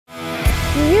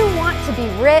Do you want to be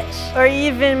rich? Or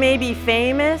even maybe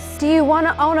famous? Do you want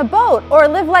to own a boat or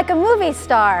live like a movie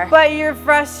star? But you're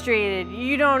frustrated.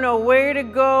 You don't know where to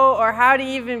go or how to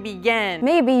even begin.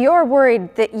 Maybe you're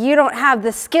worried that you don't have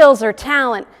the skills or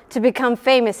talent to become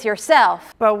famous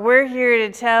yourself. But we're here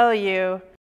to tell you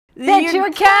that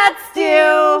your cats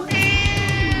do!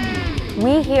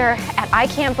 We here at I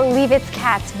Can't Believe It's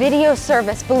Cats video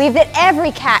service believe that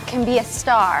every cat can be a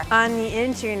star on the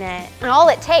internet. And all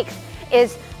it takes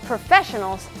is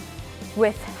professionals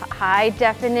with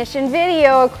high-definition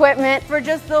video equipment. For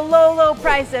just the low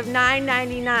price of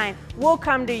 $9.99, we'll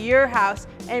come to your house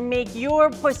and make your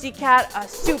pussycat a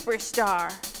superstar.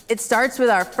 It starts with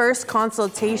our first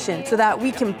consultation so that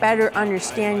we can better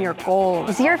understand your goals.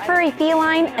 Is your furry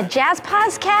feline a jazz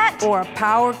paws cat? Or a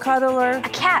power cuddler? A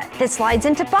cat that slides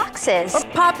into boxes? Or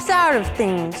pops out of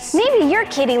things? Maybe your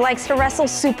kitty likes to wrestle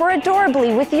super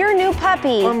adorably with your new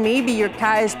puppy. Or maybe your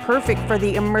cat is perfect for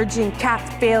the emerging cats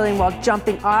failing while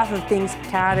jumping off of things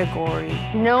category.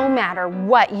 No matter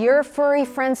what your furry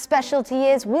friend's specialty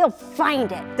is, we'll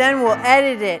find it. Then we'll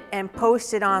edit it and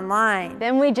post it online.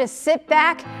 Then we just sit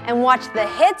back and watch the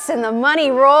hits and the money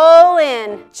roll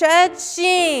in.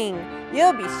 Cha-ching!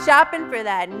 You'll be shopping for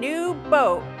that new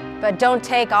boat. But don't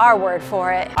take our word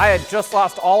for it. I had just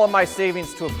lost all of my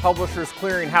savings to a Publishers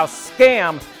Clearinghouse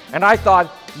scam, and I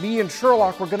thought me and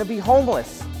Sherlock were gonna be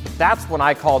homeless. That's when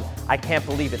I called I Can't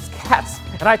Believe It's Cats,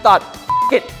 and I thought,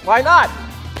 F it, why not?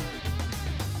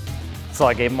 So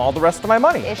I gave him all the rest of my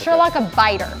money. Is Sherlock a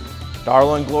biter?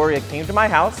 Darla and Gloria came to my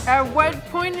house. At what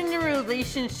point in the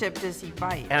relationship does he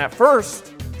bite? And at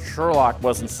first, Sherlock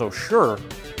wasn't so sure.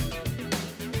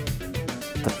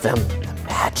 But then the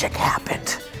magic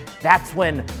happened. That's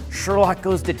when Sherlock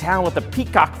Goes to Town with a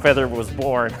Peacock Feather was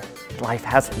born. Life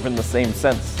hasn't been the same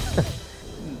since.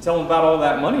 Tell him about all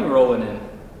that money rolling in.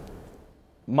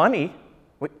 Money?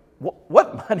 Wait,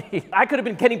 what money? I could have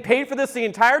been getting paid for this the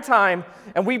entire time,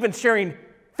 and we've been sharing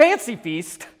Fancy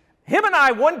Feast. Him and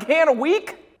I, 1 can a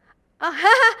week?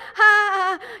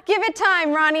 Give it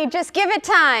time, Ronnie, just give it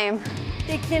time.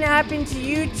 It can happen to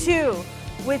you too.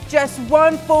 With just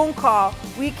one phone call,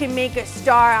 we can make a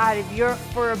star out of your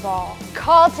fur ball.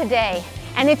 Call today,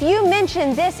 and if you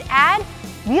mention this ad,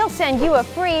 we'll send you a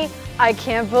free I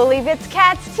Can't Believe It's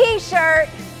Cats t-shirt.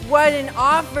 What an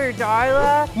offer,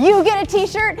 Darla. You get a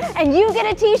t-shirt, and you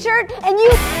get a t-shirt, and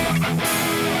you...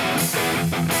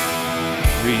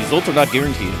 Results are not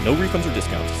guaranteed. No refunds or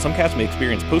discounts. Some cats may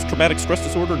experience post-traumatic stress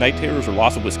disorder, night terrors, or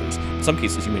loss of whiskers. In some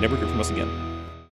cases, you may never hear from us again.